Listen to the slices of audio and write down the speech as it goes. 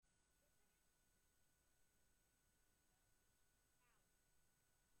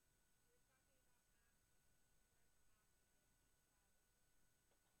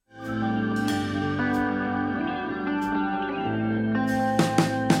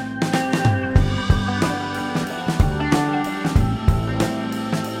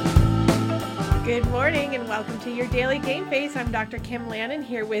morning and welcome to your Daily Game Face. I'm Dr. Kim Lannon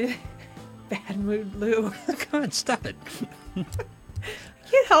here with Bad Mood Lou. God, stop it. I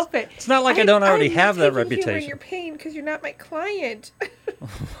can't help it. It's not like I don't already have that I'm taking humor in reputation. your pain because you're not my client.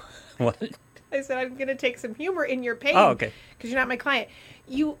 What? I said I'm going to take some humor in your pain. Oh, okay. Because you're not my client.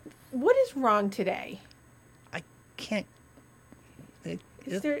 What is wrong today? I can't.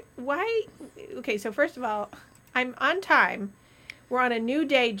 Is there, why? Okay, so first of all, I'm on time. We're on a new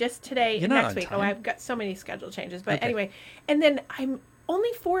day just today You're and not next on week. time. Oh, I've got so many schedule changes. But Okay. anyway, and then I'm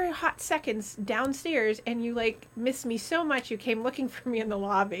only 4 hot seconds downstairs and you miss me so much you came looking for me in the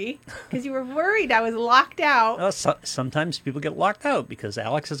lobby because you were worried I was locked out. Sometimes people get locked out because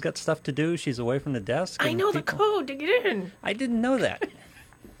Alex has got stuff to do. She's away from the desk. I and know the code to get in. I didn't know that.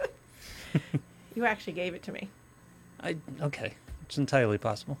 You actually gave it to me Okay. It's entirely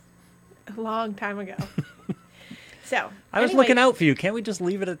possible. a long time ago. So I was anyway, looking out for you. Can't we just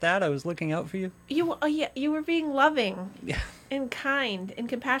leave it at that? I was looking out for you. You were being loving Yeah. and kind and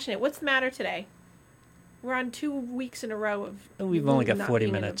compassionate. What's the matter today? We're on 2 weeks in a row of We've only got not 40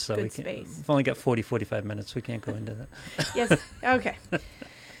 being in a minutes, so good we can't. space. We've only got 45 minutes. We can't go into that. Yes. Okay.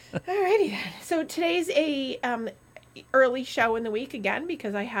 Alrighty then. So today's a early show in the week again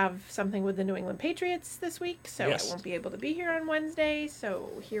because I have something with the New England Patriots this week, so Yes. I won't be able to be here on Wednesday. So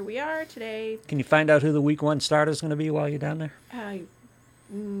here we are today. Can you find out who the week 1 starter is going to be while you're down there?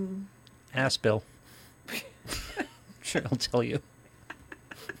 Ask Bill. Sure, I'll tell you.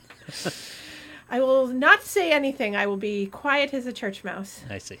 I will not say anything. I will be quiet as a church mouse.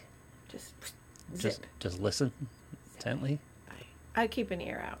 I see. Just zip. Just listen intently. I keep an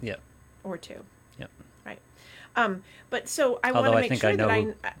ear out. Yep. Or two. Yep. Right. But so I want Although to I make think sure I know that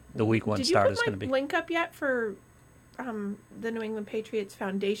who the week 1 Did you starter put is going to my be. link up yet for the New England Patriots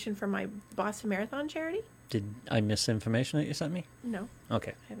Foundation for my Boston Marathon charity? Did I miss information that you sent me? No,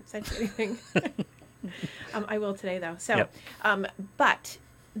 Okay. I haven't sent you anything. I will today though. So, Yep. But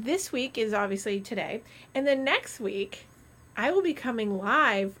this week is obviously today, and then next week I will be coming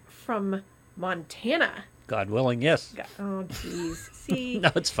live from Montana. God willing, yes. Oh, geez. See, No,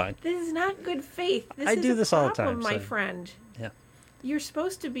 it's fine. this is not good faith. This I is do a this all the problem, time, my so- friend. Yeah. You're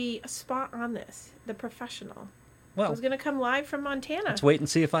supposed to be a spot on this, the professional. I Well, was going to come live from Montana. let's wait and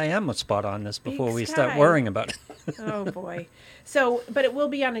see if I am a spot on this before Big we start sky. worrying about it. Oh, boy. So, but it will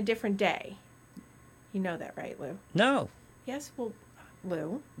be on a different day. You know that, right, Lou? No, Yes, well,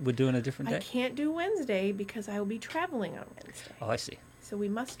 Lou, we're doing a different I day. can't do Wednesday because I will be traveling on Wednesday. Oh, I see. So we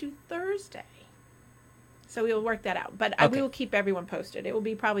must do Thursday. So we will work that out. But Okay. we will keep everyone posted. It will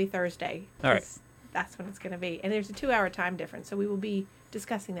be probably Thursday. All right. 'cause that's when it's going to be. And there's a 2-hour time difference. So we will be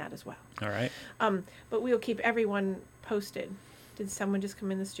discussing that as well. All right. But we will keep everyone posted. Did someone just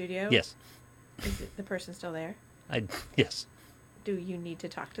come in the studio? Yes. Is the person still there? Yes. Do you need to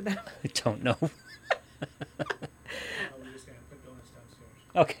talk to them? I don't know. We're just going to put donuts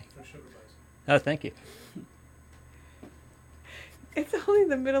downstairs Okay. for sugar buzz. Oh, thank you. It's only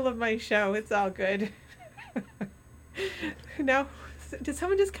the middle of my show. It's all good. No, did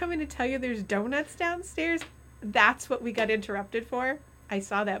someone just come in to tell you there's donuts downstairs? That's what we got interrupted for. I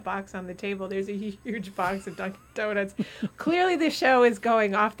saw that box on the table. There's a huge box of Dunkin' Donuts. Clearly the show is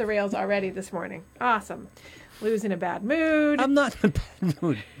going off the rails already this morning. Awesome. Lou's in a bad mood. I'm not in a bad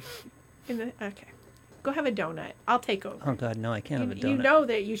mood. Okay. Go have a donut. I'll take over. Oh, God, no, I can't have a donut. You know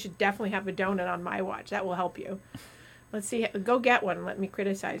that you should definitely have a donut on my watch. That will help you. Let's see. Go get one and let me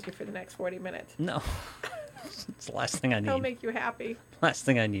criticize you for the next 40 minutes. No. It's the last thing I That'll need. make you happy. Last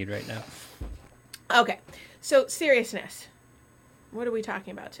thing I need right now. Okay. So, seriousness. What are we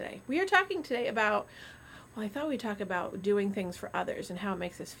talking about today? We are talking today about, well, I thought we'd talk about doing things for others and how it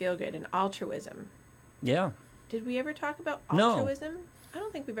makes us feel good and altruism. Yeah. Did we ever talk about No. altruism? I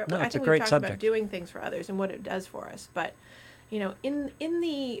don't think we've ever. No, I it's a think great we've talked about subject. doing things for others and what it does for us. But, in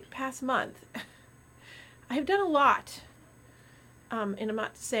the past month, I have done a lot. And I'm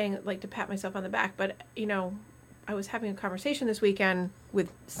not saying like to pat myself on the back, but I was having a conversation this weekend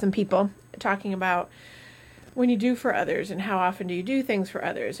with some people talking about when you do for others and how often do you do things for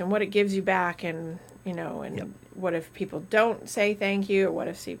others and what it gives you back and Yep. what if people don't say thank you or what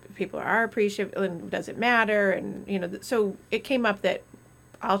if people are appreciative and does it matter and so it came up that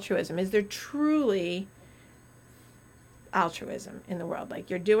altruism, is there truly altruism in the world? Like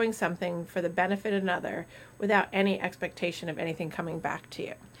you're doing something for the benefit of another without any expectation of anything coming back to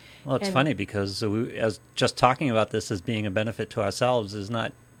you. Well, it's And- funny because as just talking about this as being a benefit to ourselves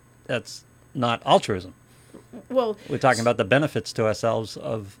that's not altruism. Well, We're talking about the benefits to ourselves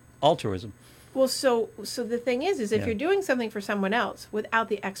of altruism. Well, so the thing is if Yeah. you're doing something for someone else without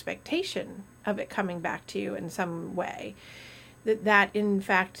the expectation of it coming back to you in some way, that in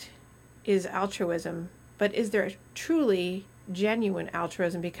fact is altruism, but is there truly genuine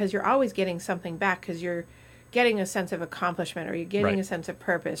altruism? Because you're always getting something back, because you're getting a sense of accomplishment, or you're getting Right. a sense of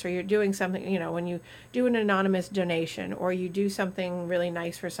purpose, or you're doing something, when you do an anonymous donation, or you do something really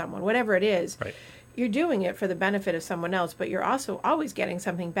nice for someone, whatever it is, Right. you're doing it for the benefit of someone else, but you're also always getting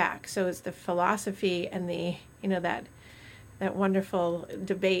something back. So it's the philosophy and the, that wonderful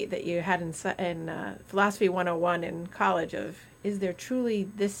debate that you had in Philosophy 101 in college of, is there truly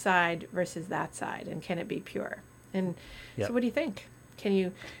this side versus that side, and can it be pure? And Yep. so what do you think?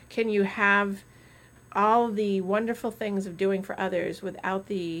 Can you have all the wonderful things of doing for others without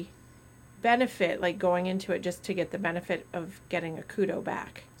the benefit, like going into it just to get the benefit of getting a kudo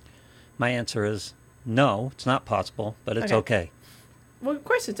back? My answer is no, it's not possible, but it's okay. Well, of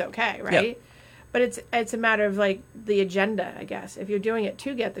course it's okay, right? Yep. But it's a matter of like the agenda, I guess. If you're doing it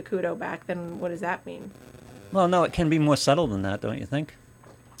to get the kudo back, then what does that mean? Well, no, it can be more subtle than that, don't you think?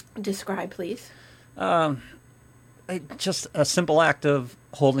 Describe, please. Just a simple act of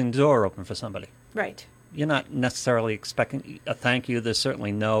holding the door open for somebody. Right. You're not necessarily expecting a thank you. There's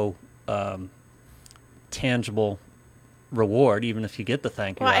certainly no tangible reward, even if you get the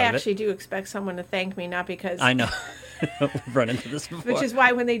thank you Well, I out of actually do expect someone to thank me, not because... it. I know. We've run into this before. Which is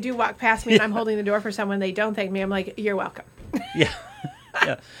why when they do walk past me and I'm holding the door for someone, they don't thank me. I'm like, you're welcome. Yeah.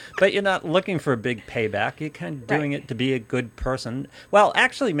 Yeah. But you're not looking for a big payback. You're kind of doing Right. it to be a good person. Well,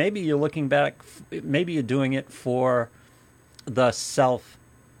 actually, maybe you're looking back, maybe you're doing it for the self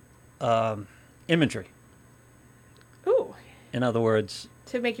imagery. Ooh, In other words,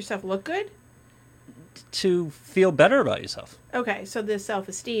 to make yourself look good? to feel better about yourself. Okay, so the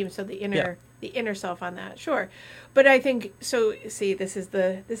self-esteem, so the inner Yeah. the inner self on that, sure. But I think so. See, this is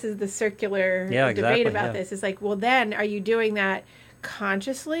the circular Yeah, debate exactly, about yeah. this. It's like, well, then are you doing that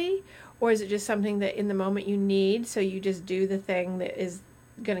consciously, or is it just something that in the moment you need? So you just do the thing that is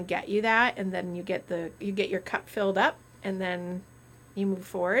going to get you that, and then you get your cup filled up, and then you move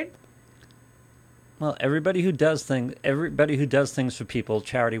forward. Well, everybody who does things for people,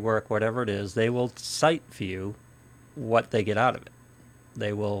 charity work, whatever it is, they will cite for you what they get out of it.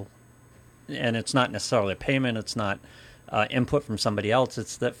 They will, and it's not necessarily a payment. It's not input from somebody else.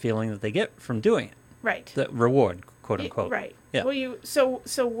 It's that feeling that they get from doing it. Right. The reward, quote unquote. Right. Yeah. Well,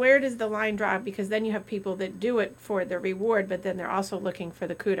 so where does the line draw? Because then you have people that do it for the reward, but then they're also looking for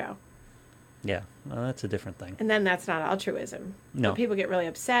the kudo. Yeah. Well, that's a different thing. And then that's not altruism. No. So people get really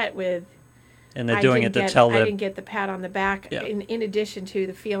upset with, And they're doing it to tell I them. didn't get the pat on the back, Yeah. in addition to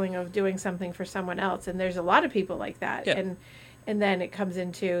the feeling of doing something for someone else. And there's a lot of people like that. Yeah. And then it comes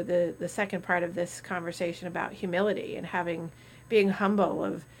into the second part of this conversation about humility and being humble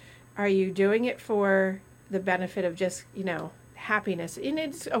of, are you doing it for the benefit of just, happiness? And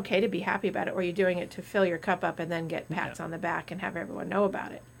it's okay to be happy about it, or are you doing it to fill your cup up and then get pats Yeah. on the back and have everyone know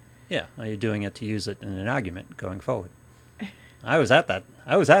about it? Yeah. Are you doing it to use it in an argument going forward? I was at that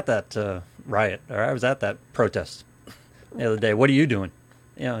riot, or I was at that protest the other day. What are you doing?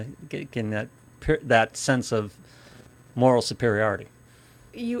 Getting that sense of moral superiority.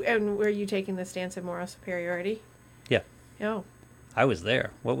 And were you taking the stance of moral superiority? Yeah, Oh, I was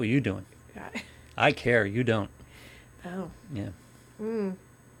there. What were you doing? God. I care. You don't. Oh. Yeah.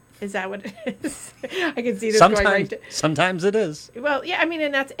 Is that what it is? I can see this going right to... Sometimes it is. Well, yeah, I mean,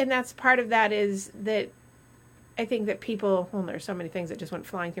 and that's part of that is that I think that people, well, there's so many things that just went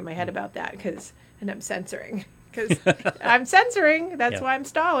flying through my head about that and I'm censoring because I'm censoring. That's Yeah. why I'm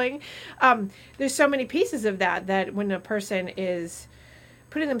stalling. There's so many pieces of that when a person is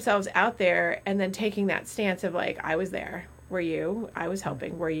putting themselves out there and then taking that stance of like, I was there. Were you? I was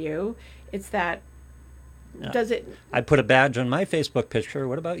helping. Were you? It's that, Yeah. does it... I put a badge on my Facebook picture.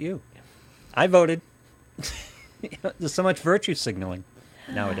 What about you? I voted. There's so much virtue signaling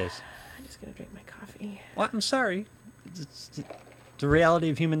nowadays. I'm just going to drink my coffee. Well, I'm sorry. It's the reality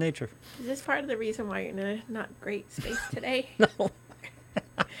of human nature. Is this part of the reason why you're in a not great space today? No.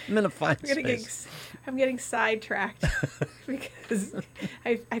 I'm in a fine space. I'm getting sidetracked because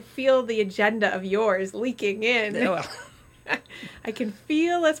I feel the agenda of yours leaking in. Yeah, well, I can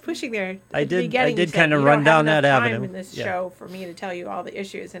feel us pushing there. I At the did beginning, you said kinda you run don't down have that enough time avenue. in this Yeah. show for me to tell you all the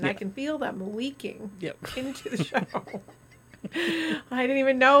issues, and I Yeah. can feel them leaking Yep. into the show. I didn't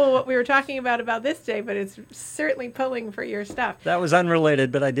even know what we were talking about this day, but it's certainly pulling for your stuff. That was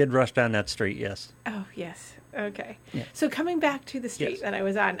unrelated, but I did rush down that street, yes. Oh, yes. Okay. Yeah. So coming back to the street Yes. that I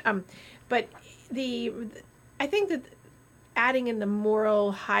was on, but I think that adding in the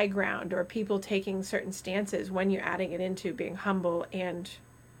moral high ground or people taking certain stances when you're adding it into being humble and,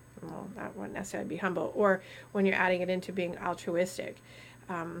 well, that wouldn't necessarily be humble, or when you're adding it into being altruistic,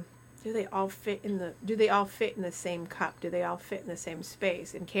 do they all fit in the same cup? Do they all fit in the same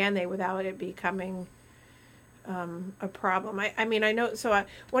space? And can they, without it becoming a problem. I mean, I know. So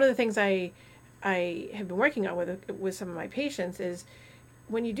one of the things I have been working on with some of my patients is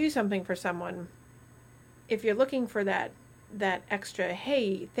when you do something for someone, if you're looking for that extra,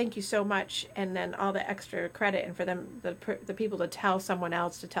 hey, thank you so much, and then all the extra credit, and for them, the people to tell someone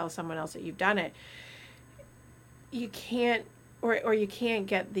else that you've done it, you can't, or you can't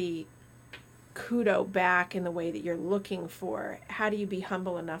get the kudo back in the way that you're looking for. How do you be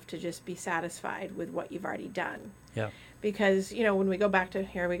humble enough to just be satisfied with what you've already done? Yeah. Because, when we go back to,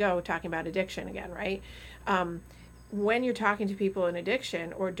 here we go, talking about addiction again, right? When you're talking to people in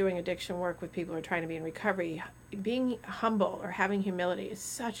addiction or doing addiction work with people who are trying to be in recovery, being humble or having humility is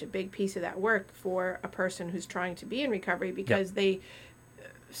such a big piece of that work for a person who's trying to be in recovery, because they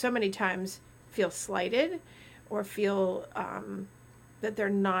so many times feel slighted or feel that they're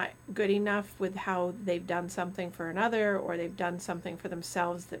not good enough with how they've done something for another, or they've done something for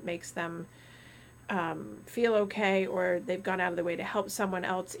themselves that makes them feel okay, or they've gone out of the way to help someone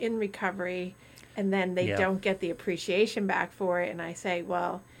else in recovery, and then they don't get the appreciation back for it. And I say,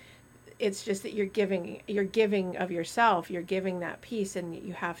 well, it's just that you're giving of yourself, you're giving that piece, and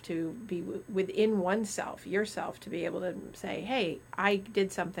you have to be within oneself, yourself, to be able to say, hey, I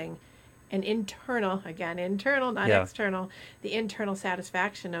did something, an internal, not external, the internal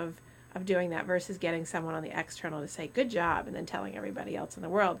satisfaction of doing that versus getting someone on the external to say, good job, and then telling everybody else in the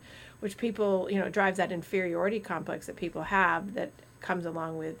world, which people, drives that inferiority complex that people have that comes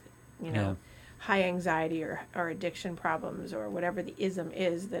along with, high anxiety or addiction problems, or whatever the ism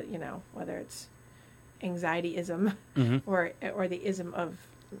is that, whether it's anxiety-ism or the ism of,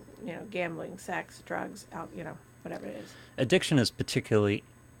 gambling, sex, drugs, whatever it is. Addiction is particularly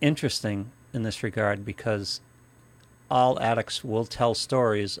interesting in this regard because all addicts will tell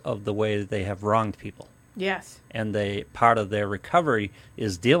stories of the way that they have wronged people. Yes. And part of their recovery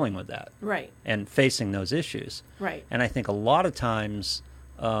is dealing with that. Right. And facing those issues. Right. And I think a lot of times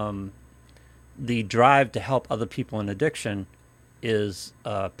the drive to help other people in addiction is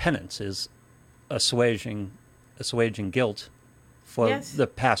penance, is assuaging guilt for the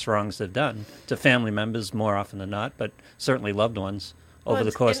past wrongs they've done to family members more often than not, but certainly loved ones over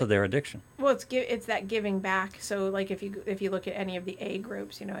the course of their addiction. Well, it's that giving back. So, like if you look at any of the A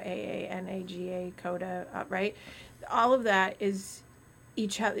groups, AA, NAGA, CODA, right? All of that is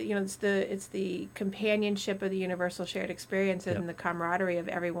each other. It's the companionship of the universal shared experience and the camaraderie of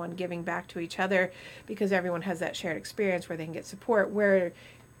everyone giving back to each other, because everyone has that shared experience where they can get support. Where,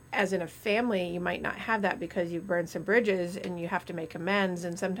 as in a family, you might not have that because you've burned some bridges and you have to make amends,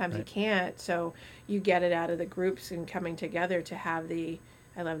 and sometimes you can't. So you get it out of the groups and coming together to have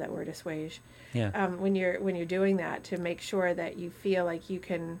I love that word, assuage. Yeah. When you're doing that, to make sure that you feel like you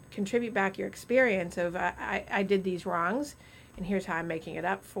can contribute back your experience of I did these wrongs, and here's how I'm making it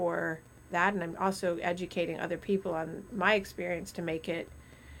up for that, and I'm also educating other people on my experience to make it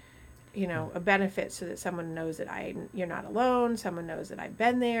a benefit, so that someone knows that you're not alone, someone knows that I've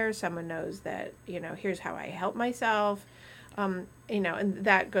been there, someone knows that, here's how I help myself, and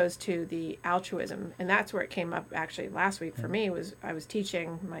that goes to the altruism. And that's where it came up actually last week for me. Was I was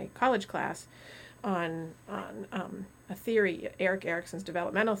teaching my college class on a theory, Erik Erikson's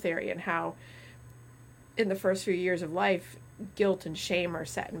developmental theory, and how in the first few years of life, guilt and shame are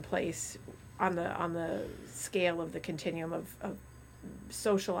set in place on the scale of the continuum of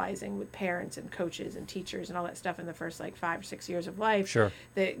socializing with parents and coaches and teachers and all that stuff in the first 5 or 6 years of life. Sure.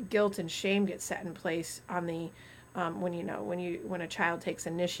 That guilt and shame get set in place on the when a child takes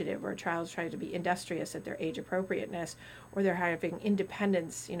initiative, or a child's trying to be industrious at their age appropriateness, or they're having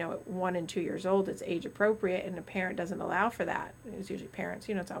independence, at 1 and 2 years old, it's age appropriate, and the parent doesn't allow for that. It's usually parents,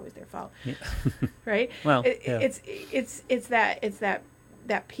 it's always their fault. Yeah. Right? Well, it's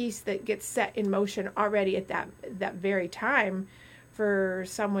that piece that gets set in motion already at that very time, for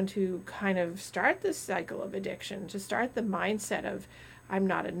someone to kind of start this cycle of addiction, to start the mindset of I'm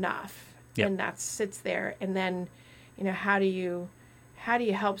not enough. Yep. And that sits there. And then, how do you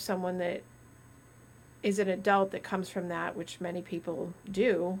help someone that is an adult that comes from that, which many people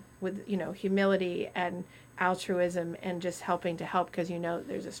do, with, humility and altruism and just helping to help because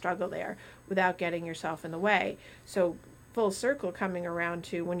there's a struggle there, without getting yourself in the way. So full circle coming around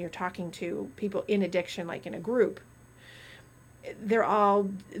to when you're talking to people in addiction, like in a group, they're all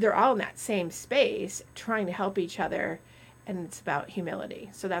in that same space trying to help each other, and it's about humility.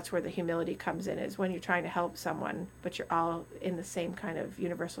 So that's where the humility comes in, is when you're trying to help someone but you're all in the same kind of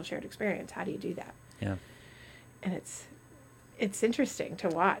universal shared experience. How do you do that? Yeah. And it's interesting to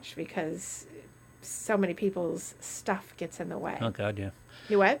watch, because so many people's stuff gets in the way. Oh God, yeah.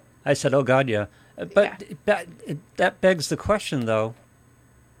 You what? I said, oh God, yeah. But that begs the question, though,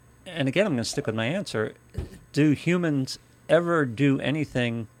 and again I'm going to stick with my answer, do humans ever do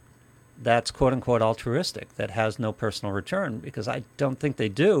anything that's quote unquote altruistic, that has no personal return? Because I don't think they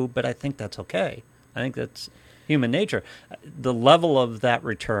do, but I think that's okay. I think that's human nature. The level of that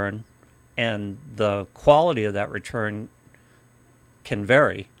return and the quality of that return can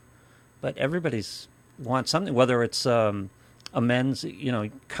vary, but everybody's wants something, whether it's amends,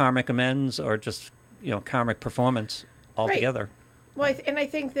 karmic amends, or just, karmic performance altogether. Well, and I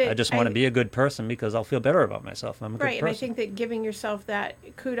think that I just want to be a good person because I'll feel better about myself if I'm a good right, person. and I think that giving yourself that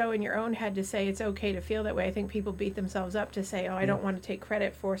kudo in your own head to say it's okay to feel that way. I think people beat themselves up to say, "Oh, I don't want to take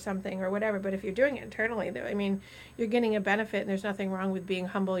credit for something or whatever." But if you're doing it internally, I mean, you're getting a benefit, and there's nothing wrong with being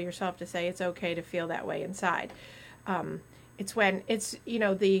humble yourself to say it's okay to feel that way inside. It's when it's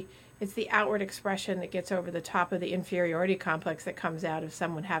it's the outward expression that gets over the top of the inferiority complex that comes out of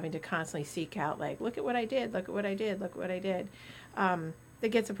someone having to constantly seek out, like, look at what I did, look at what I did, look at what I did. That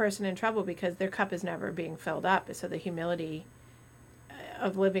gets a person in trouble because their cup is never being filled up. So the humility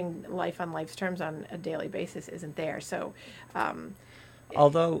of living life on life's terms on a daily basis isn't there. So,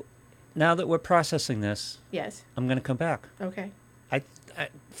 although now that we're processing this, yes, I'm going to come back. Okay.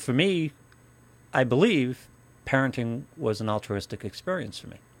 For me, I believe parenting was an altruistic experience for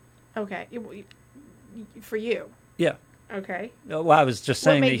me. Okay. For you. Yeah. Okay. Well, I was just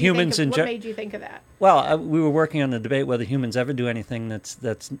saying that humans what made you think of that? Well, we were working on the debate whether humans ever do anything that's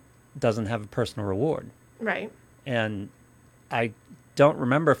doesn't have a personal reward. Right. And I don't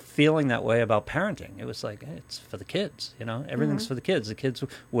remember feeling that way about parenting. It was like, hey, it's for the kids, everything's for the kids. The kids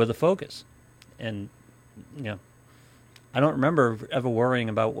were the focus. And, I don't remember ever worrying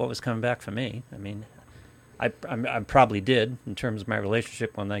about what was coming back for me. I mean, I probably did in terms of my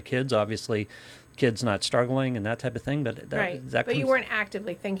relationship with my kids. Obviously, kids not struggling and that type of thing. But but you weren't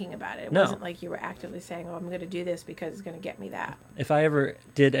actively thinking about it. It No. wasn't like you were actively saying, "Oh, I'm going to do this because it's going to get me that." If I ever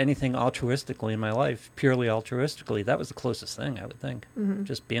did anything altruistically in my life, purely altruistically, that was the closest thing, I would think. Mm-hmm.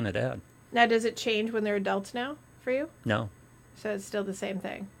 Just being a dad. Now, does it change when they're adults now for you? No. So it's still the same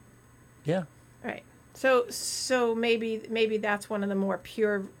thing. Yeah. Right. So maybe that's one of the more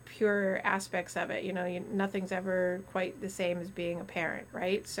pure aspects of it. Nothing's ever quite the same as being a parent,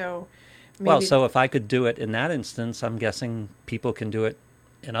 right? So so if I could do it in that instance, I'm guessing people can do it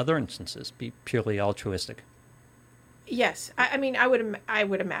in other instances, be purely altruistic. Yes, I mean, I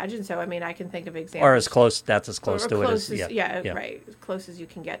would imagine so. I mean, I can think of examples. Or as close to it as right, as close as you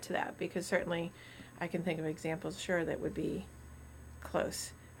can get to that, because certainly I can think of examples, sure, that would be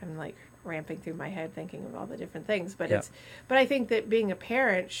close. I'm like ramping through my head thinking of all the different things, but but I think that being a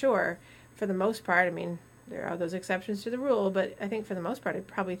parent, sure, for the most part, I mean, there are those exceptions to the rule, but I think for the most part, I'd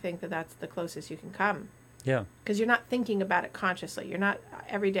probably think that that's the closest you can come. Yeah. Because you're not thinking about it consciously. You're not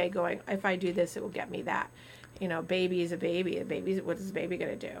every day going, if I do this, it will get me that. Baby is a baby. What is a baby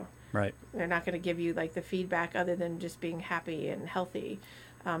going to do? Right. They're not going to give you like the feedback other than just being happy and healthy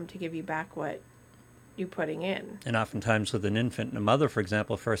to give you back what you're putting in. And oftentimes with an infant and a mother, for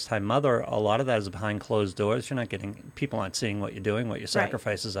example, first-time mother, a lot of that is behind closed doors. You're not getting, people aren't seeing what you're doing, what your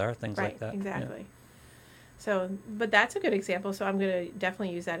sacrifices are, things like that. Exactly. Yeah. So, but that's a good example. So I'm going to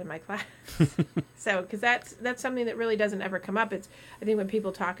definitely use that in my class. So, because that's something that really doesn't ever come up. I think when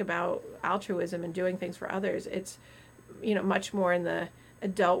people talk about altruism and doing things for others, it's, much more in the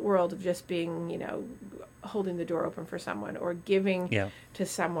adult world of just being, holding the door open for someone or giving to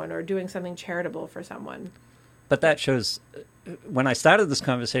someone or doing something charitable for someone. But that shows, when I started this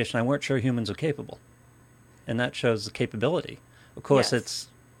conversation, I weren't sure humans are capable. And that shows the capability. Of course, it's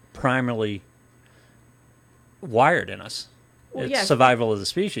primarily wired in us. Well, it's survival of the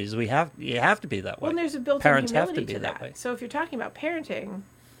species. You have to be that way. Well, and there's a built-in Parents humility have to be to that way. So if you're talking about parenting,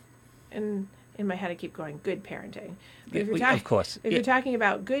 and in my head I keep going, good parenting. Of course. If you're talking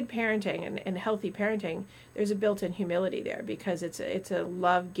about good parenting and healthy parenting, there's a built-in humility there because it's a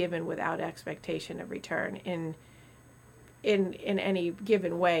love given without expectation of return in any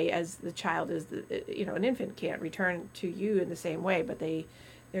given way, as the child is an infant can't return to you in the same way, but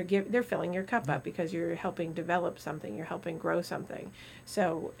they're filling your cup up because you're helping develop something, you're helping grow something.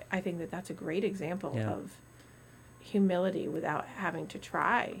 So I think that that's a great example of humility without having to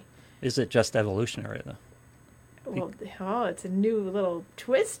try. Is it just evolutionary, though? Well, it's a new little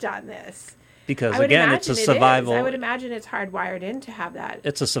twist on this. Because, again, it's a survival... I would imagine it's hardwired in to have that.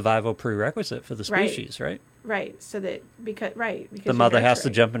 It's a survival prerequisite for the species, right? Right. So that... Because the mother has to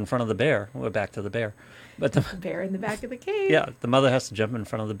jump in front of the bear. We're back to the bear. But the bear in the back of the cave. Yeah, the mother has to jump in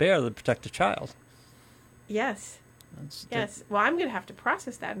front of the bear to protect the child. Yes. Yes. Well, I'm going to have to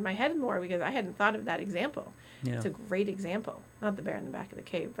process that in my head more because I hadn't thought of that example. Yeah. It's a great example. Not the bear in the back of the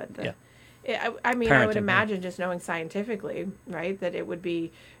cave, but I mean, parenting, I would imagine just knowing scientifically, right, that it would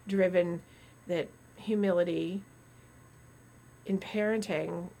be driven that humility in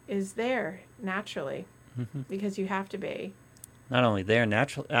parenting is there naturally because you have to be. Not only there,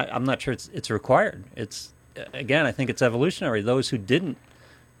 natural. I'm not sure it's required. It's again, I think it's evolutionary.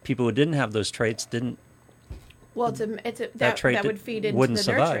 People who didn't have those traits didn't. Well, that would feed into wouldn't the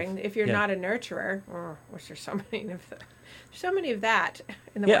survive. nurturing. If you're Yeah. not a nurturer, which there's so many of that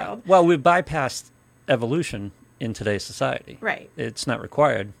in the Yeah. world. Well, we've bypassed evolution in today's society. Right. It's not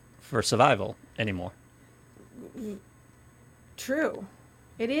required for survival anymore. True.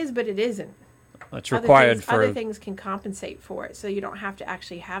 It is, but it isn't. It's required other things can compensate for it, so you don't have to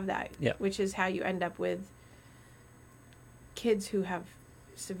actually have that. Yeah. Which is how you end up with kids who have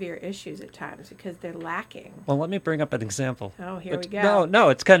severe issues at times because they're lacking. Well, let me bring up an example. Oh, here we go. No,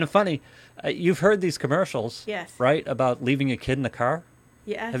 it's kind of funny. You've heard these commercials, Yes. right, about leaving a kid in the car?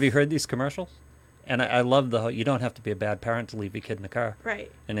 Yes. Have you heard these commercials? And I love the whole, you don't have to be a bad parent to leave your kid in the car.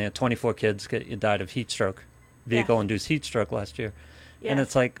 Right. And they had 24 kids died of heat stroke, vehicle-induced heat stroke last year. Yes. And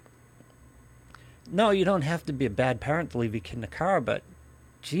it's like, no, you don't have to be a bad parent to leave your kid in the car, but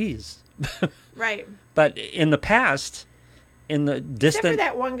geez. Right. But in the past, in the Except for distant...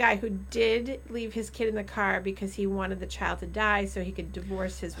 that one guy who did leave his kid in the car because he wanted the child to die so he could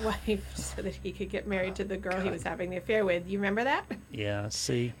divorce his wife so that he could get married to the girl he was having the affair with. You remember that? Yeah,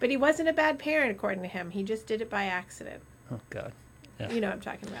 see? But he wasn't a bad parent, according to him. He just did it by accident. Oh, God. Yeah. You know what I'm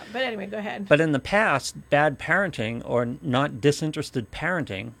talking about. But anyway, go ahead. But in the past, bad parenting or not disinterested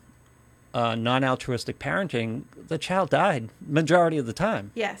parenting, non-altruistic parenting, the child died majority of the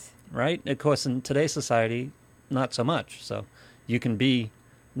time, Yes. right? Of course, in today's society, not so much. So you can be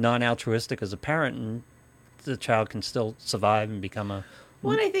non-altruistic as a parent and the child can still survive and become a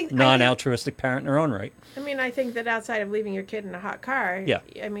Well, and I think non-altruistic parent in their own right. I think that outside of leaving your kid in a hot car, Yeah.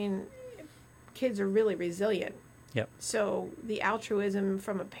 I mean, kids are really resilient. Yep. So the altruism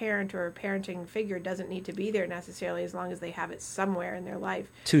from a parent or a parenting figure doesn't need to be there necessarily as long as they have it somewhere in their life.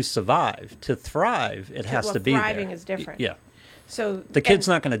 To survive, to thrive, it has well, to be there. thriving is different. Yeah. So The kid's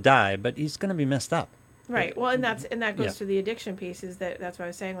not going to die, but he's going to be messed up. right. Well, and that goes Yeah. to the addiction piece. That's what I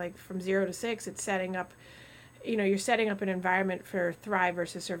was saying. Like from 0 to 6, it's setting up. You're setting up an environment for thrive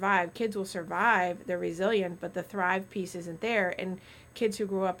versus survive. Kids will survive; they're resilient, but the thrive piece isn't there. And kids who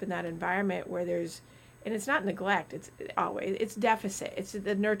grow up in that environment where there's, and it's not neglect; it's deficit. It's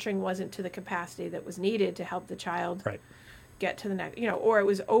the nurturing wasn't to the capacity that was needed to help the child Right. get to the next, or it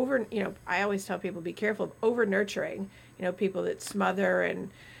was over, I always tell people be careful of over nurturing, people that smother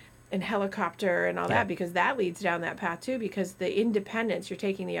and helicopter and all Yeah. that, because that leads down that path too, because the independence, you're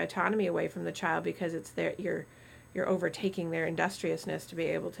taking the autonomy away from the child because it's their, you're overtaking their industriousness to be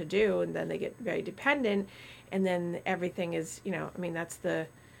able to do, and then they get very dependent, and then everything is, that's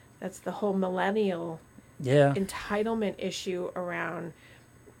the whole millennial Yeah. entitlement issue around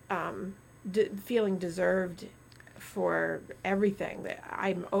feeling deserved for everything that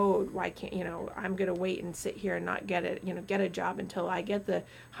I'm owed. Why can't I'm going to wait and sit here and not get it? Get a job until I get the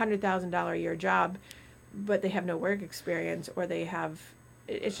 $100,000 a year job, but they have no work experience, or they have.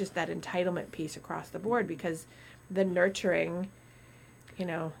 It's just that entitlement piece across the board, because the nurturing, it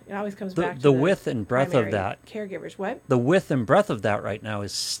always comes back to the width and breadth of primary that. caregivers. What? The width and breadth of that right now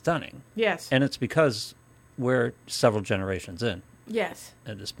is stunning. Yes. And it's because we're several generations in Yes.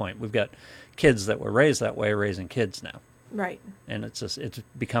 at this point. We've got kids that were raised that way raising kids now. Right. And it's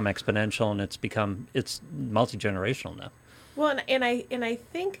become exponential, and it's multi-generational now. Well, and I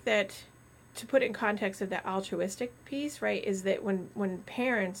think that, to put it in context of that altruistic piece, right, is that when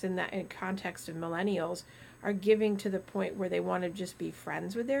parents in context of millennials are giving to the point where they want to just be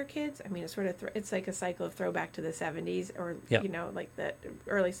friends with their kids, it's sort of it's like a cycle of throwback to the 70s, or Yeah. Like the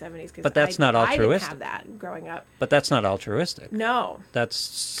early 70s. But that's not I didn't altruistic. have that growing up. But that's not altruistic. No. That's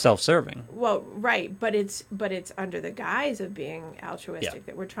self-serving. Well, right, but it's under the guise of being altruistic Yeah.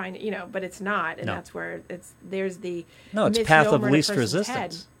 that we're trying to, but it's not, and No. that's where there's the No, it's path of misnomer in a least person's resistance.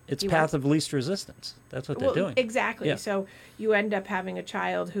 head. It's You path want- of least resistance. That's what they're doing. Exactly. Yeah. So you end up having a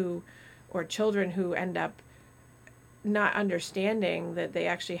child or children who end up not understanding that they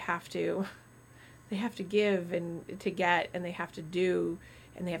actually have to give and to get, and they have to do,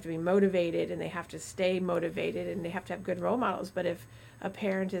 and they have to be motivated, and they have to stay motivated, and they have to have good role models. But if a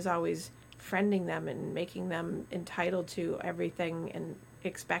parent is always friending them and making them entitled to everything and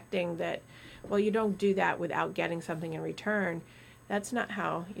expecting that, well, you don't do that without getting something in return, that's not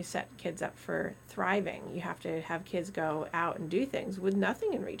how you set kids up for thriving. You have to have kids go out and do things with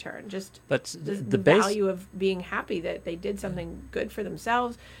nothing in return. Just But the value of being happy that they did something good for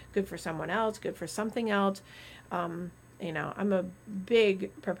themselves, good for someone else, good for something else. I'm a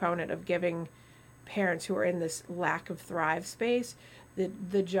big proponent of giving parents who are in this lack of thrive space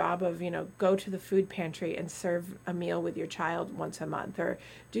the job of, go to the food pantry and serve a meal with your child once a month, or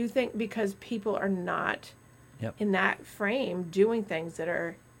do think, because people are not Yep. in that frame doing things that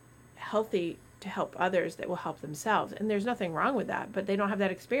are healthy to help others that will help themselves. And there's nothing wrong with that, but they don't have that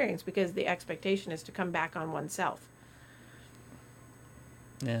experience because the expectation is to come back on oneself.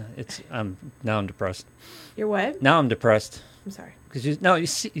 Yeah, now I'm depressed. You're what? Now I'm depressed I'm sorry. because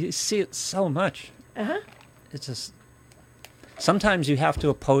you see it so much. Uh-huh. It's just sometimes you have to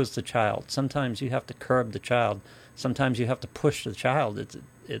oppose the child. Sometimes you have to curb the child. Sometimes you have to push the child.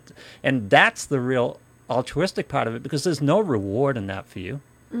 And that's the real altruistic part of it, because there's no reward in that for you.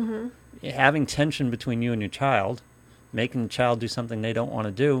 Mm-hmm. Having tension between you and your child, making the child do something they don't want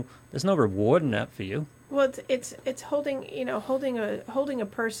to do, there's no reward in that for you. Well, it's holding a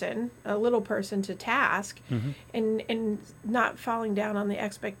person, a little person, to task, Mm-hmm. and not falling down on the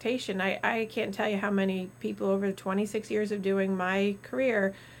expectation. I can't tell you how many people over the 26 years of doing my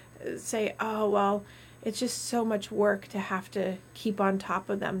career say, "Oh, well, it's just so much work to have to keep on top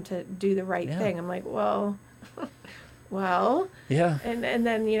of them to do the right Yeah. thing." I'm like, well, well, Yeah. and then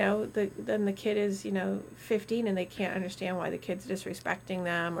then the kid is 15 and they can't understand why the kid's disrespecting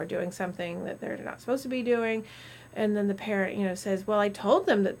them or doing something that they're not supposed to be doing, and then the parent says, "Well, I told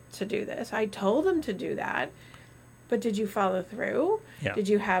them to do this. I told them to do that, but did you follow through? Yeah. Did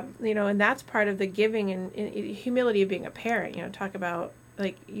you have And that's part of the giving and humility of being a parent. Talk about,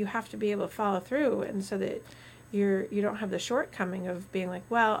 like, you have to be able to follow through, and so that you don't have the shortcoming of being like,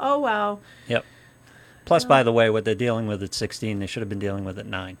 well, oh well. Yep. Plus, by the way, what they're dealing with at 16, they should have been dealing with at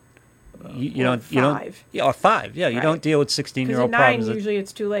 9. You Or don't. You don't. 5. Yeah, or 5. Yeah, you Right. don't deal with Because 16-year-old at 9, problems. usually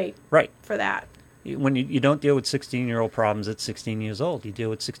it's too late Right. for that. When you don't deal with 16-year-old problems at 16 years old, you deal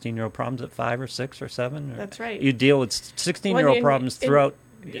with 16-year-old problems at 5 or 6 or 7. That's right. You deal with 16-year-old Well, problems throughout.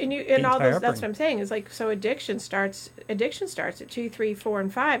 And all entire those. That's what upbringing. I'm saying. Is like, so addiction starts at 2, 3, 4,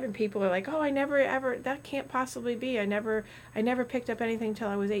 and 5, and people are like, "Oh, I never ever. That can't possibly be. I never picked up anything till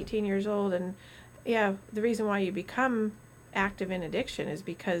I was 18 years old." And yeah, the reason why you become active in addiction is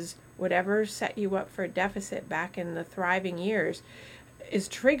because whatever set you up for a deficit back in the thriving years is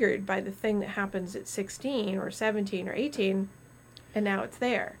triggered by the thing that happens at 16 or 17 or 18, and now it's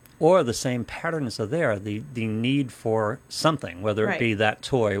there. Or the same patterns are there. The need for something, whether it be Right. that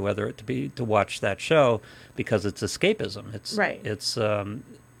toy, whether it be to watch that show, because it's escapism. It's Right. It's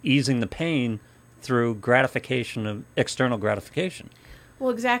easing the pain through gratification of external gratification. Well,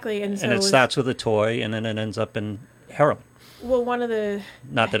 exactly, and so And it starts with a toy, and then it ends up in heroin. well, one of the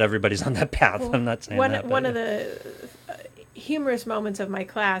Not that everybody's on that path. I'm not saying one that. one but of the humorous moments of my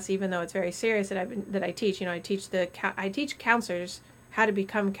class, even though it's very serious that I teach. I teach counselors how to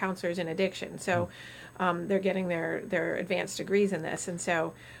become counselors in addiction. So they're getting their advanced degrees in this, and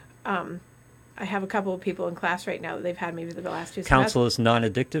so I have a couple of people in class right now that they've had me for the last 2 semesters. Counselors,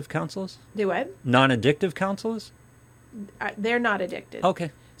 non-addictive counselors? Do what? Non-addictive counselors? They're not addicted.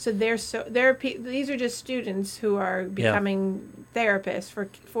 Okay. So these are just students who are becoming therapists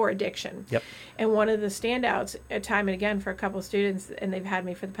for addiction. Yep. And one of the standouts, time and again, for a couple of students, and they've had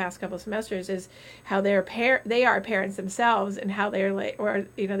me for the past couple of semesters, is how they are parents themselves, and how they're like, or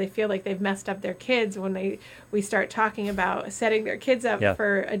they feel like they've messed up their kids when we start talking about setting their kids up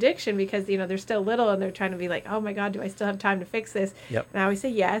for addiction, because they're still little and they're trying to be like, oh my God, do I still have time to fix this? Yep. And I always say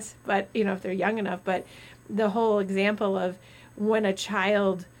yes, but if they're young enough. But the whole example of when a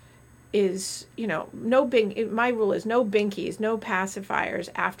child is, my rule is no binkies, no pacifiers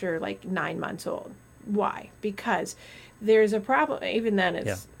after like 9 months old. Why? Because there's a problem. Even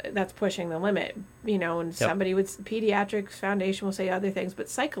then, that's pushing the limit, and somebody with Pediatrics Foundation will say other things, but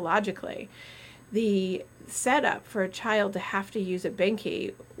psychologically, the setup for a child to have to use a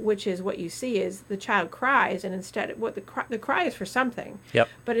binky, which is what you see, is the child cries, and instead, the cry is for something. Yep.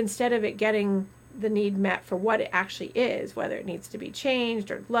 But instead of it getting the need met for what it actually is, whether it needs to be changed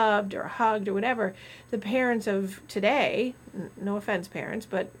or loved or hugged or whatever, the parents of today, no offense parents,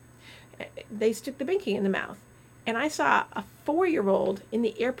 but they stick the binky in the mouth. And I saw a 4-year-old in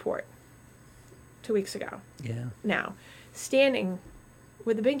the airport 2 weeks ago now, standing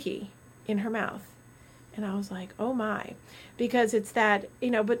with a binky in her mouth. And I was like, oh my, because it's that,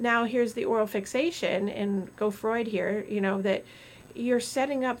 but now here's the oral fixation, and go Freud here, that you're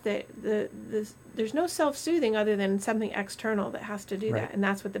setting up there's no self-soothing other than something external that has to do that, and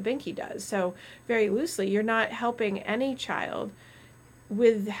that's what the binky does. So very loosely, you're not helping any child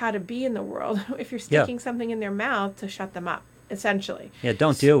with how to be in the world if you're sticking something in their mouth to shut them up, essentially. Yeah,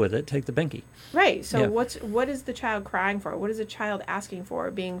 don't deal with it. Take the binky. Right. So what is the child crying for? What is the child asking for,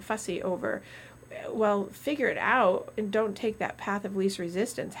 being fussy over? well, figure it out and don't take that path of least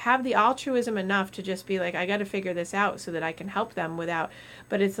resistance. Have the altruism enough to just be like, I got to figure this out so that I can help them without,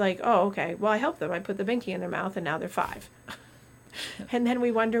 but it's like, oh, okay, well, I helped them. I put the binky in their mouth and now they're 5. And then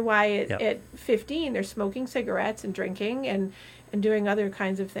we wonder why at 15 they're smoking cigarettes and drinking and doing other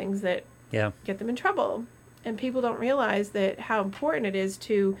kinds of things that get them in trouble. And people don't realize that how important it is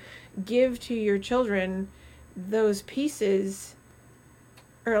to give to your children those pieces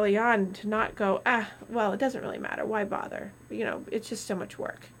early on, to not go, well, it doesn't really matter. Why bother? It's just so much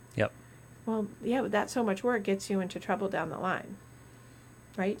work. Yep. Well, yeah, but that so much work gets you into trouble down the line,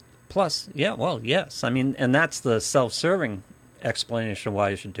 right? Plus, yes. I mean, and that's the self-serving explanation of why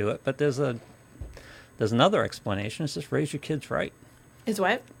you should do it. But there's another explanation. It's just raise your kids right. Is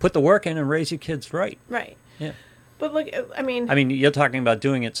what? Put the work in and raise your kids right. Right. Yeah. But look, I mean, you're talking about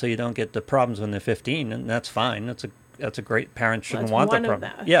doing it so you don't get the problems when they're 15, and that's fine. That's a great parent shouldn't want the problem.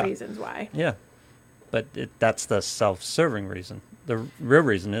 One of the reasons why. Yeah. But that's the self-serving reason. The real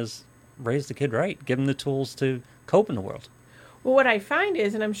reason is raise the kid right. Give them the tools to cope in the world. Well, what I find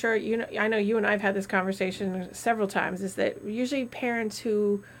is, and I'm sure I know you and I have had this conversation several times, is that usually parents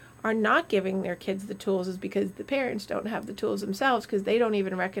who are not giving their kids the tools is because the parents don't have the tools themselves, because they don't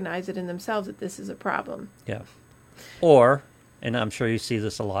even recognize it in themselves that this is a problem. Yeah. Or, and I'm sure you see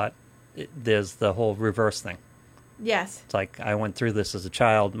this a lot, there's the whole reverse thing. Yes. It's like, I went through this as a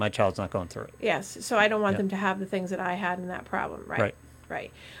child, my child's not going through it. Yes. So I don't want them to have the things that I had in that problem, right?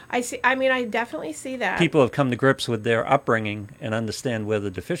 Right. I definitely see that. People have come to grips with their upbringing and understand where the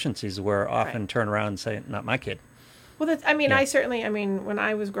deficiencies were, often turn around and say, not my kid. Well, I certainly, when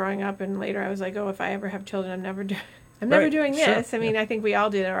I was growing up and later I was like, oh, if I ever have children, I'm never doing this. Sure. I think we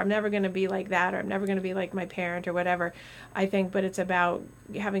all did, or I'm never going to be like that, or I'm never going to be like my parent or whatever. I think, but it's about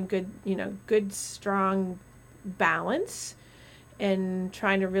having good, strong balance and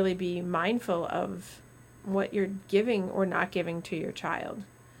trying to really be mindful of what you're giving or not giving to your child.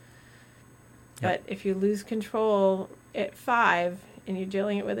 But if you lose control at 5 and you're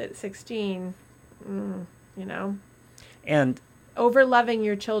dealing with it at 16, And over loving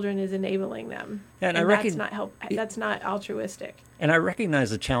your children is enabling them, and that's not altruistic. And I recognize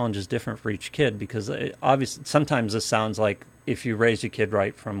the challenge is different for each kid, because obviously sometimes this sounds like if you raise your kid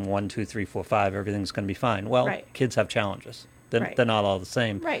right from 1, 2, 3, 4, 5, everything's going to be fine. Well, kids have challenges. They're not all the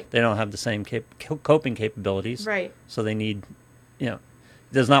same. Right. They don't have the same coping capabilities. Right. So they need,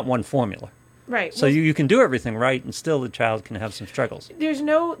 there's not one formula. Right. So you can do everything right, and still the child can have some struggles. There's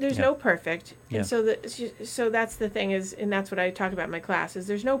no perfect. Yeah. And so that's the thing is, and that's what I talk about in my class, is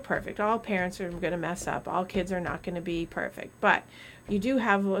there's no perfect. All parents are going to mess up. All kids are not going to be perfect. But you do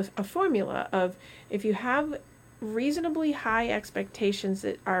have a formula of, if you have reasonably high expectations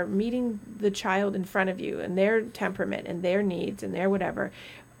that are meeting the child in front of you and their temperament and their needs and their whatever,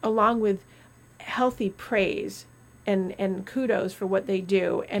 along with healthy praise and kudos for what they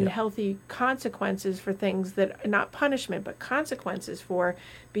do, and healthy consequences for things that, not punishment, but consequences for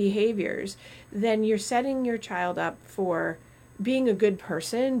behaviors, then you're setting your child up for being a good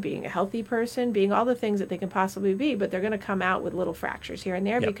person, being a healthy person, being all the things that they can possibly be. But they're going to come out with little fractures here and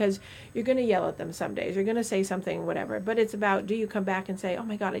there because you're going to yell at them some days. You're going to say something, whatever. But it's about, do you come back and say, oh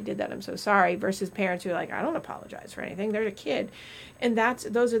my God, I did that, I'm so sorry, versus parents who are like, I don't apologize for anything. They're a kid. And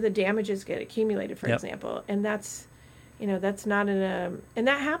those are the damages get accumulated, for example. And that's, that's not and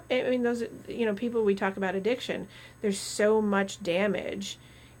that happen. Those, people, we talk about addiction. There's so much damage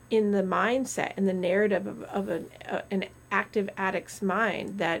in the mindset and the narrative of an active addict's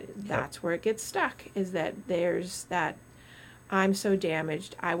mind that's where it gets stuck, is that there's that, I'm so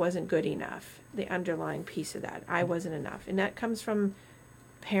damaged, I wasn't good enough, the underlying piece of that, I wasn't enough. And that comes from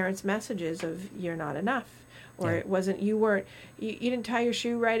parents' messages of, you're not enough. Or it wasn't, you didn't tie your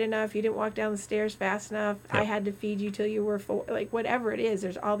shoe right enough, you didn't walk down the stairs fast enough, I had to feed you till you were 4, like whatever it is,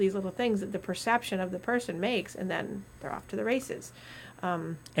 there's all these little things that the perception of the person makes, and then they're off to the races.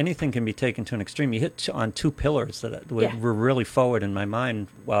 Anything can be taken to an extreme. You hit on 2 pillars that were really forward in my mind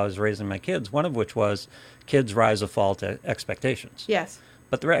while I was raising my kids, one of which was kids rise or fall to expectations. Yes.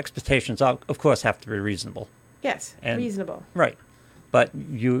 But their expectations, of course, have to be reasonable. Yes, reasonable. Right. But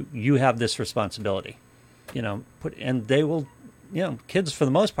you have this responsibility. And they will, kids for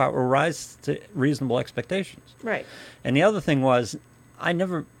the most part will rise to reasonable expectations. Right. And the other thing was, I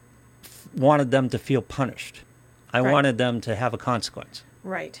never wanted them to feel punished. I wanted them to have a consequence.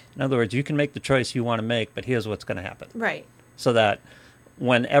 Right. In other words, you can make the choice you want to make, but here's what's going to happen. Right. So that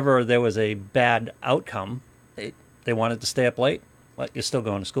whenever there was a bad outcome, they wanted to stay up late, well, you're still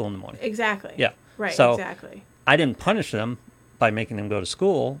going to school in the morning. Exactly. Yeah. Right, so exactly. I didn't punish them by making them go to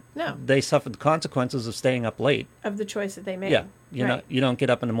school. No. They suffered the consequences of staying up late. Of the choice that they made. Yeah. You don't get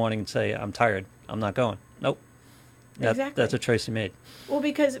up in the morning and say, I'm tired, I'm not going. Nope. Exactly. That's a choice you made. Well,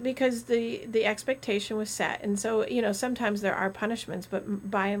 because the expectation was set, and so sometimes there are punishments,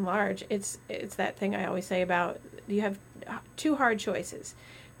 but by and large, it's that thing I always say about you have two hard choices.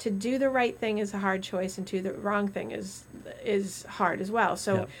 To do the right thing is a hard choice, and to do the wrong thing is hard as well.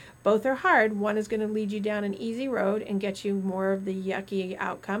 So Yep. both are hard. One is going to lead you down an easy road and get you more of the yucky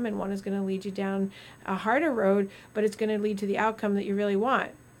outcome, and one is going to lead you down a harder road, but it's going to lead to the outcome that you really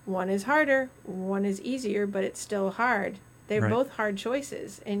want. One is harder, one is easier, but it's still hard. They're Right. both hard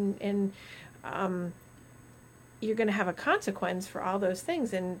choices, and you're going to have a consequence for all those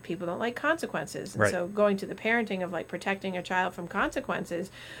things, and people don't like consequences. And Right. so going to the parenting of like protecting a child from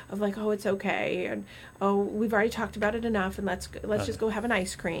consequences of like, oh, it's okay, and oh, we've already talked about it enough, and let's just go have an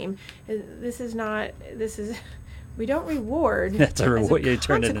ice cream. This is we don't reward. That's a as reward. You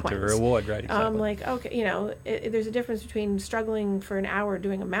turn it into a consequence. reward, right? Exactly. Like, okay, there's a difference between struggling for an hour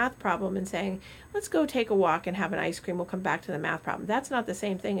doing a math problem and saying, let's go take a walk and have an ice cream. We'll come back to the math problem. That's not the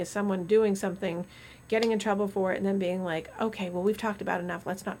same thing as someone doing something, getting in trouble for it, and then being like, okay, well, we've talked about enough.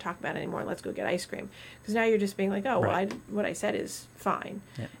 Let's not talk about it anymore. Let's go get ice cream. Because now you're just being like, oh, Right. well, what I said is fine.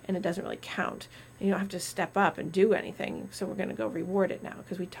 Yeah. And it doesn't really count. And you don't have to step up and do anything. So we're going to go reward it now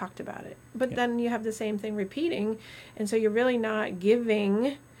because we talked about it. But Yeah. then you have the same thing repeating. And so you're really not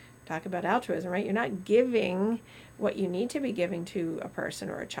giving, talk about altruism, right? You're not giving what you need to be giving to a person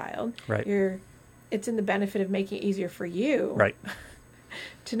or a child. Right. It's in the benefit of making it easier for you. Right.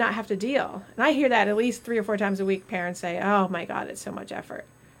 To not have to deal. And I hear that at least 3 or 4 times a week. Parents say, oh my God, it's so much effort.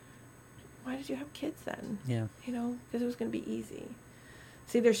 Why did you have kids then? Yeah. Because it was going to be easy.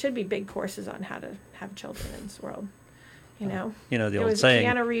 See, there should be big courses on how to have children in this world. The old saying.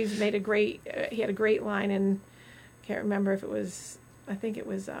 Keanu Reeves made he had a great line in, can't remember if it was, I think it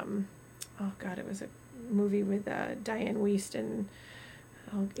was, it was a movie with Diane Wiest, and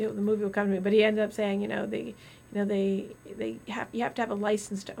the movie will come to me, but he ended up saying, you have to have a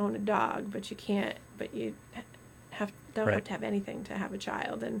license to own a dog, but you don't Right. have to have anything to have a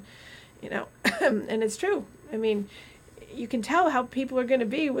child. And, and it's true. I mean, you can tell how people are going to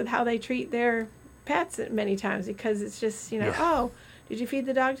be with how they treat their pets many times, because it's just, Yeah. oh, did you feed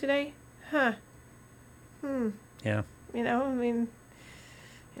the dog today? Huh. Yeah.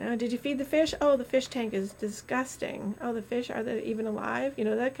 Did you feed the fish? Oh, the fish tank is disgusting. Oh, the fish, are they even alive?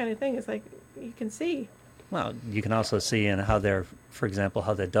 That kind of thing. It's like, you can see. Well, you can also see in how for example,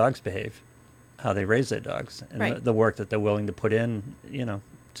 how their dogs behave, how they raise their dogs, and Right. the work that they're willing to put in,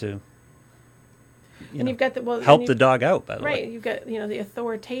 to And you've got help the dog out, by the right. way. You've got, the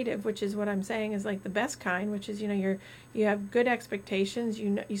authoritative, which is what I'm saying is like the best kind, which is, you have good expectations,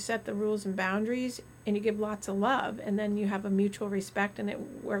 you set the rules and boundaries, and you give lots of love, and then you have a mutual respect, and it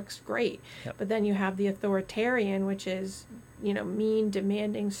works great. Yep. But then you have the authoritarian, which is, mean,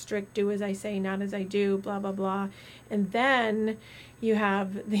 demanding, strict, do as I say, not as I do, blah, blah, blah. And then you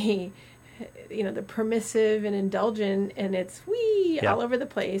have the permissive and indulgent, and it's Yeah. all over the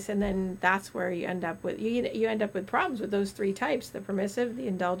place. And then that's where you end up with, you end up with problems with those 3 types, the permissive, the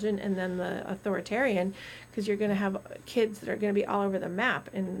indulgent, and then the authoritarian, because you're going to have kids that are going to be all over the map.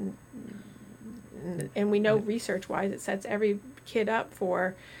 And we know research wise, it sets every kid up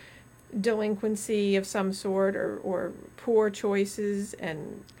for delinquency of some sort, or poor choices,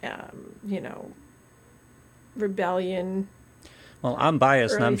 and rebellion, Well, I'm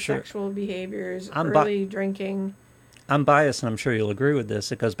biased, and early I'm sure sexual behaviors, I'm early drinking. I'm biased, and I'm sure you'll agree with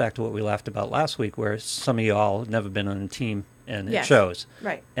this. It goes back to what we laughed about last week, where some of y'all have never been on a team, and it Yes. shows.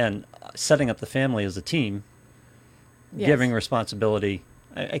 Right. And setting up the family as a team, Yes. giving responsibility,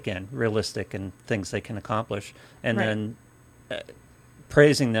 again, realistic and things they can accomplish, and Right. then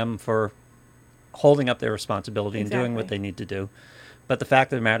praising them for holding up their responsibility and doing what Exactly. they need to do. But the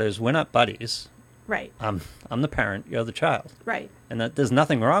fact of the matter is, we're not buddies. Right. I'm the parent, you're the child, Right. and that there's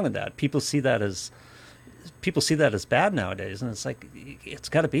nothing wrong with that. People see that as bad nowadays, and it's like, it's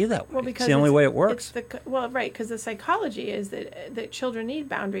got to be that way. Well, It's because the only way it works. Right, because the psychology is that children need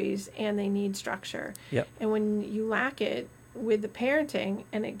boundaries and they need structure. Yep. And when you lack it with the parenting,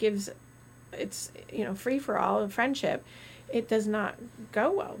 and it gives, it's free for all friendship, it does not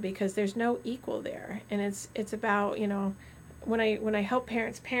go well, because there's no equal there. And it's about when I help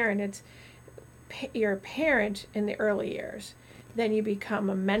parents parent, it's you're a parent in the early years. Then you become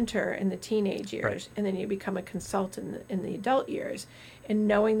a mentor in the teenage years, Right. and then you become a consultant in the adult years. And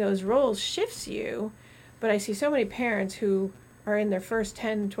knowing those roles shifts you. But I see so many parents who are in their first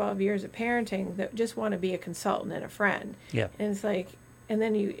 10, 12 years of parenting that just want to be a consultant and a friend. Yeah. And it's like, and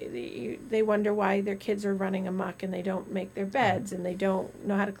then they wonder why their kids are running amok, and they don't make their beds, and they don't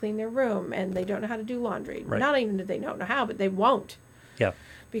know how to clean their room, and they don't know how to do laundry. Right. Not even that they don't know how, but they won't, Yeah.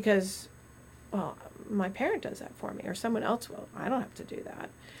 because well, my parent does that for me, or someone else will. I don't have to do that.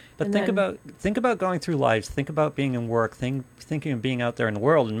 But And think then- about going through life. Think about being in work. Thinking of being out there in the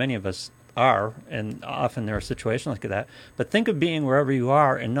world, and many of us are, and often there are situations like that. But think of being wherever you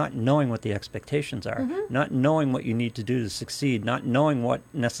are and not knowing what the expectations are, not knowing what you need to do to succeed, not knowing what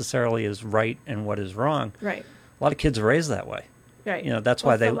necessarily is right and what is wrong. Right. A lot of kids are raised that way. Right. You know, that's Well,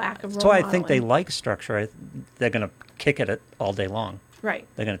 why it's they. the lack of That's role why I think they modeling. like structure. They're going to kick at it all day long. Right.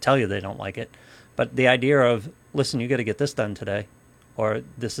 They're going to tell you they don't like it. But the idea of, listen, you got to get this done today, or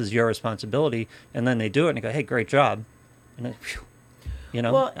this is your responsibility, and then they do it and they go, hey, great job. And then, phew, you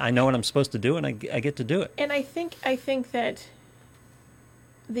know, Well, I know what I'm supposed to do, and I get to do it. And I think that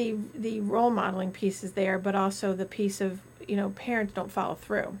the role modeling piece is there, but also the piece of, you know, parents don't follow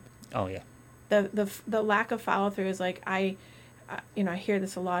through. Oh, yeah. The lack of follow through is like, I hear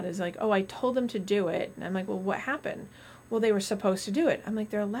this a lot, is like, oh, I told them to do it. And I'm like, well, what happened? Well, they were supposed to do it. I'm like,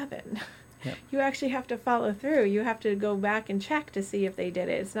 they're 11. Yeah. You actually have to follow through. You have to go back and check to see if they did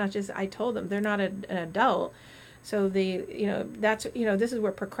it. It's not just, I told them. They're not an adult. So this is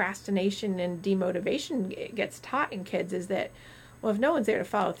where procrastination and demotivation gets taught in kids, is that, well, if no one's there to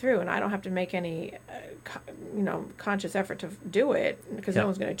follow through and I don't have to make any, conscious effort to do it because Yeah. no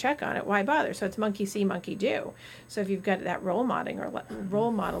one's going to check on it, why bother? So it's monkey see, monkey do. So if you've got that role modeling or lack of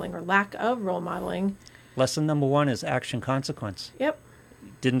role modeling, Lesson number 1 is action consequence. yep,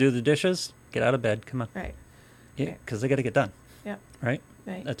 Didn't do the dishes? Get out of bed. Come on. right, Because they got to get done. yep, Right?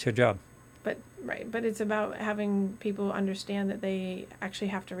 right. That's your job. But it's about having people understand that they actually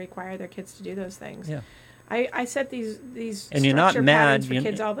have to require their kids to do those things. Yeah. I set these And you're not structure mad, patterns for you-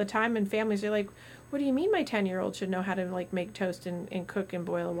 kids all the time, and families are like, "What do you mean my 10-year-old should know how to like make toast and cook and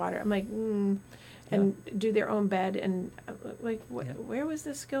boil water?" I'm like, and do their own bed, and like, Yeah. where was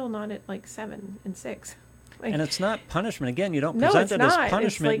this skill not at like 7 and 6? Like, And it's not punishment. Again, you don't No, present it's it as not. It's,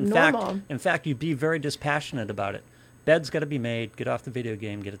 punishment. like, normal. In fact, you be very dispassionate about it. Bed's got to be made. Get off the video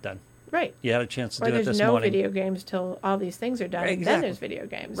game. Get it done. right. You had a chance to Or do it there's this no morning. video games till all these things are done. Right, Then exactly. there's video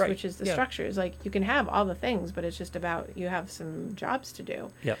games, Right, which is the yeah. structure. Is like you can have all the things, but it's just about you have some jobs to do.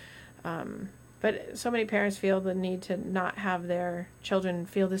 Yep. But so many parents feel the need to not have their children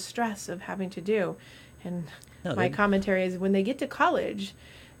feel the stress of having to do. And No, my they- commentary is when they get to college,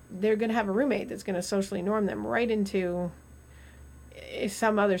 they're going to have a roommate that's going to socially norm them right into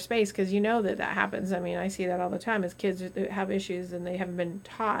some other space, because you know that happens. I mean, I see that all the time as kids that have issues and they haven't been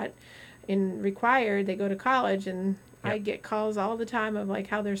taught in required. They go to college and I Yep. get calls all the time of like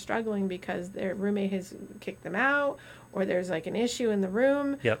how they're struggling because their roommate has kicked them out, or there's like an issue in the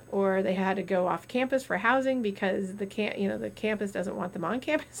room, Yep. or they had to go off campus for housing because the campus doesn't want them on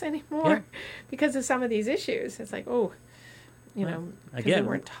campus anymore Yeah. because of some of these issues. It's like, oh, because they Again,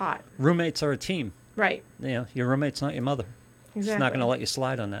 weren't taught. Roommates are a team. Right. You know, your roommate's not your mother. Exactly. She's not going to let you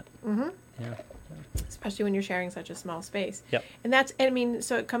slide on that. Mm-hmm. Yeah. Especially when you're sharing such a small space. Yep. And that's, I mean,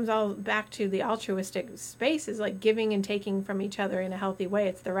 so it comes all back to the altruistic space, is like giving and taking from each other in a healthy way.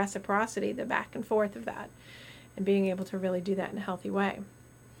 It's the reciprocity, the back and forth of that, and being able to really do that in a healthy way.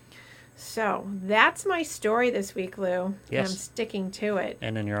 So that's my story this week, Lou. And Yes. I'm sticking to it.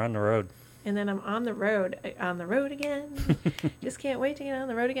 And then you're on the road. And then I'm on the road again. Just can't wait to get on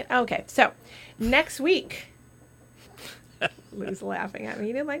the road again. Okay, so next week, Lou's laughing at me.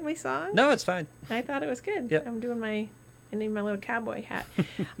 You didn't like my song? No, it's fine. I thought it was good. Yep. I'm doing I need my little cowboy hat.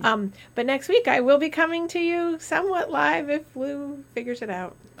 But next week I will be coming to you somewhat live if Lou figures it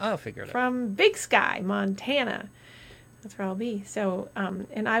out, I'll figure it out. from Big Sky, Montana. That's where I'll be. So,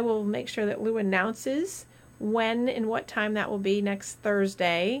 and I will make sure that Lou announces when and what time that will be next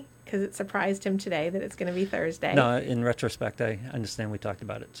Thursday, because it surprised him today that it's going to be Thursday. No, in retrospect, I understand we talked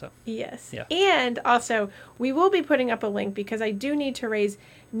about it. So Yes. Yeah. And also, we will be putting up a link because I do need to raise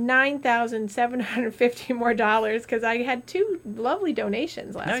 $9,750 more because I had 2 lovely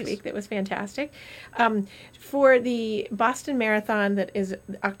donations last Nice. week. That was fantastic. For the Boston Marathon that is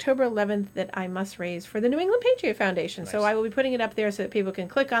October 11th that I must raise for the New England Patriot Foundation. So Nice. I will be putting it up there so that people can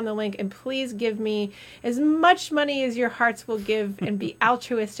click on the link, and please give me as much money as your hearts will give and be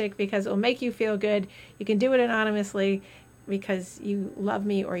altruistic, because it will make you feel good. You can do it anonymously because you love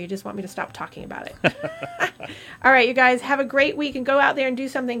me or you just want me to stop talking about it. All right, you guys, have a great week and go out there and do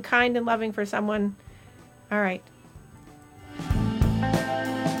something kind and loving for someone. All right.